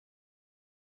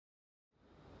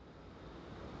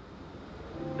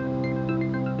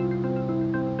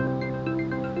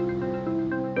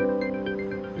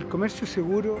comercio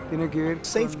seguro tiene que ver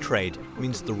Safe trade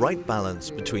means the right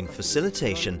balance between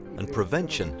facilitation and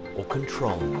prevention or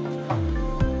control.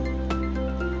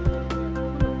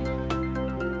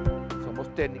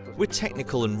 We're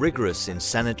technical and rigorous in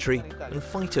sanitary and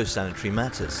phytosanitary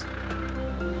matters,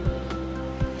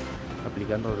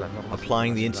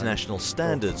 applying the international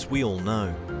standards we all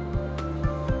know.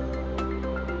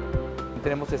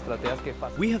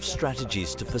 We have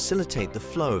strategies to facilitate the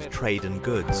flow of trade and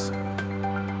goods.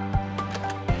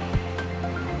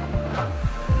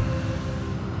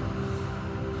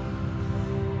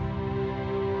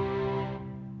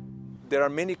 There are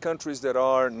many countries that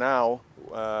are now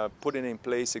putting in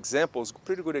place examples,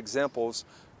 pretty good examples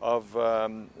of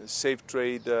safe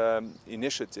trade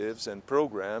initiatives and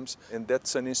programs, and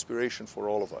that's an inspiration for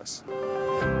all of us.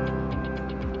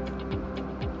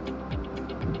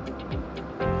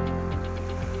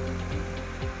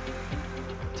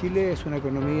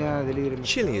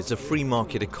 Chile is a free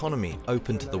market economy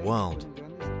open to the world.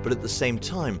 But at the same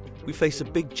time, we face a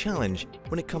big challenge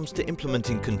when it comes to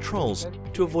implementing controls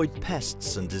to avoid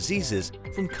pests and diseases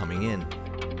from coming in.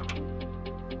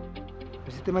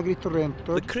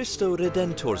 The Cristo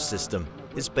Redentor system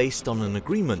is based on an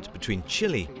agreement between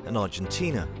Chile and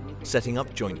Argentina, setting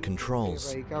up joint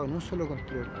controls.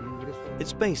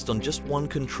 It's based on just one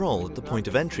control at the point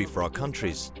of entry for our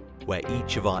countries, where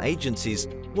each of our agencies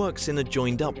works in a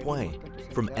joined-up way,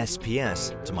 from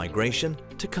SPS to migration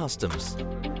to customs.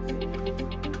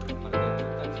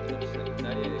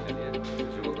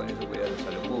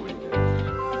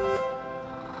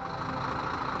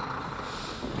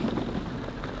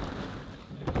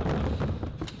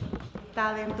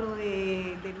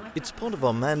 It's part of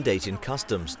our mandate in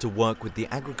customs to work with the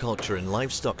Agriculture and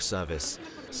Livestock Service,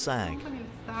 SAG.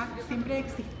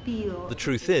 The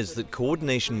truth is that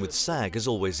coordination with SAG has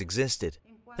always existed,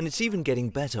 and it's even getting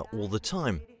better all the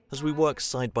time as we work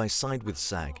side by side with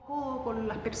SAG.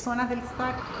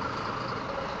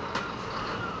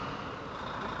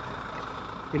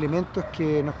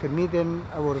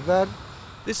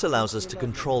 This allows us to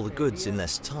control the goods in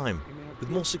less time, with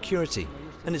more security,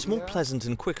 and it's more pleasant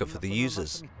and quicker for the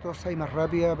users.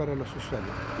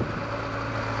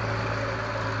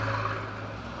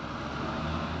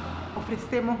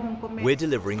 We're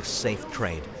delivering safe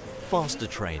trade, faster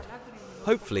trade,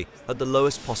 hopefully at the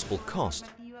lowest possible cost,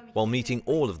 while meeting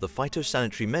all of the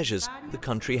phytosanitary measures the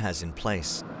country has in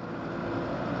place.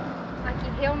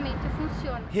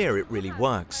 Here it really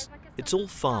works. It's all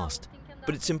fast,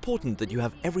 but it's important that you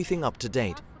have everything up to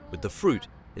date, with the fruit,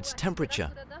 its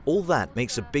temperature. All that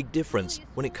makes a big difference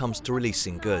when it comes to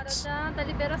releasing goods.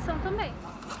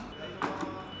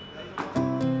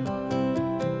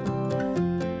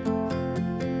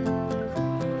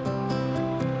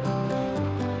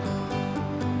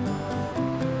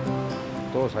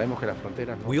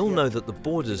 We all know that the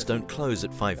borders don't close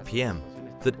at 5 p.m,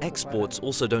 that exports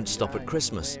also don't stop at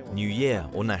Christmas, New Year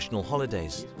or national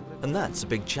holidays. And that's a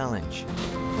big challenge.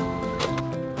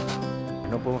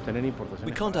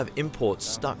 We can't have imports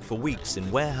stuck for weeks in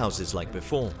warehouses like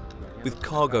before, with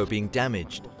cargo being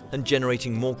damaged and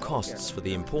generating more costs for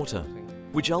the importer,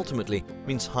 which ultimately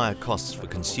means higher costs for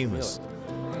consumers.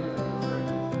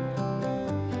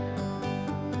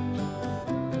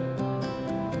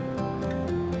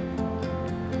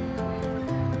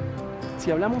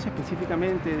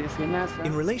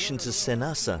 In relation to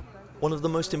SENASA, one of the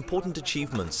most important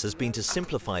achievements has been to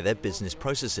simplify their business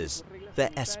processes, their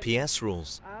SPS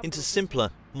rules, into simpler,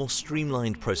 more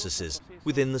streamlined processes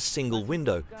within the single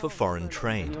window for foreign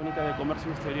trade.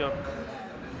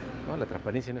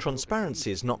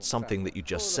 Transparency is not something that you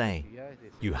just say.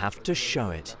 You have to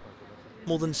show it.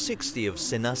 More than 60 of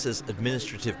SENASA's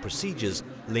administrative procedures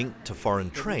linked to foreign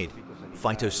trade,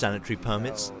 phytosanitary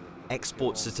permits,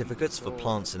 export certificates for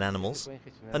plants and animals,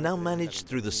 are now managed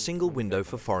through the single window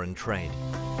for foreign trade.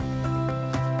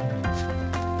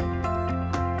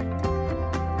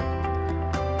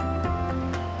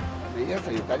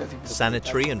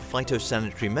 Sanitary and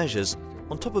phytosanitary measures,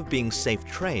 on top of being safe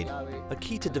trade, are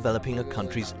key to developing a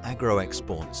country's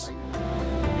agro-exports.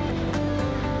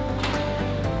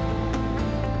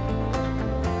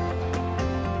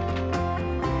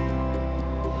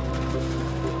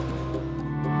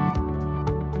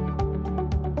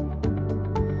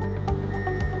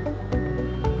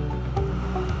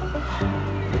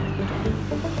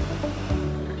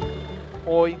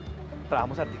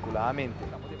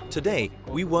 Today,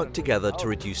 we work together to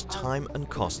reduce time and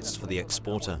costs for the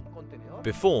exporter.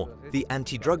 Before, the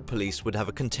anti-drug police would have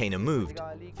a container moved.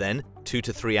 Then, 2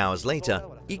 to 3 hours later,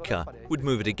 ICA would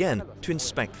move it again to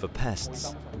inspect for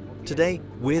pests. Today,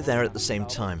 we're there at the same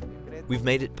time. We've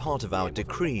made it part of our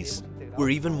decrees.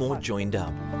 We're even more joined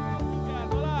up.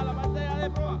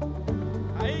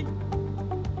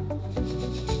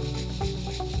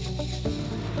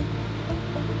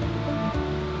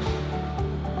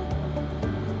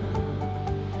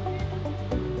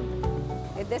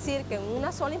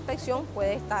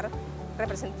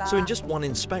 So in just one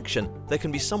inspection, there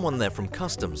can be someone there from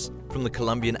Customs, from the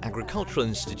Colombian Agricultural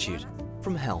Institute,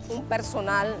 from Health.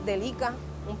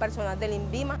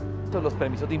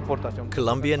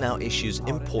 Colombia now issues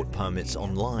import permits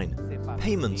online.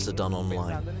 Payments are done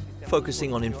online.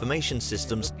 Focusing on information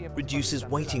systems reduces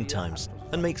waiting times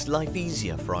and makes life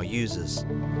easier for our users.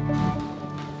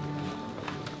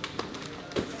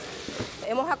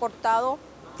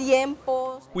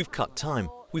 We've cut time.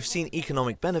 We've seen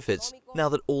economic benefits now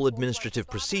that all administrative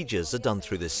procedures are done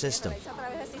through this system.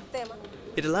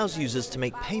 It allows users to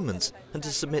make payments and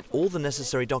to submit all the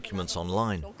necessary documents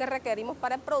online.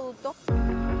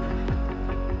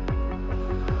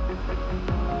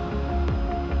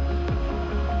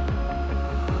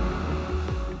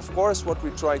 Of course, what we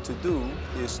try to do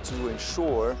is to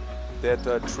ensure that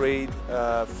trade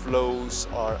flows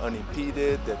are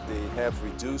unimpeded, that they have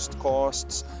reduced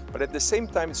costs, but at the same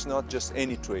time it's not just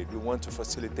any trade. We want to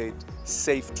facilitate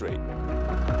safe trade.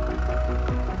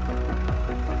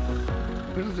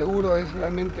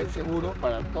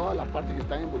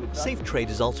 Safe trade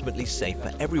is ultimately safe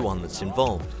for everyone that's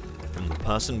involved, from the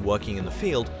person working in the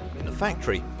field, in the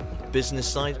factory, on the business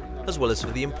side, as well as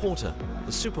for the importer,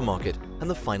 the supermarket and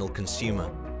the final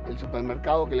consumer. El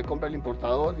supermercado que le compra el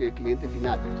importador y el cliente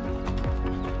final.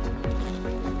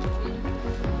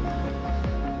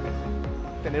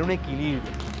 Tener un equilibrio.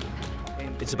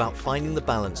 It's about finding the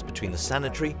balance between the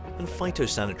sanitary and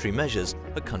phytosanitary measures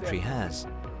a country has,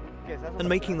 and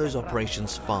making those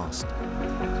operations fast.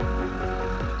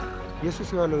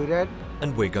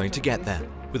 And we're going to get there,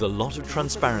 with a lot of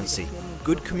transparency,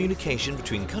 good communication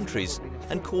between countries,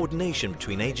 and coordination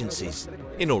between agencies,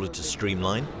 in order to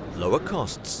streamline, lower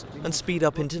costs, and speed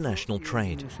up international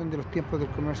trade.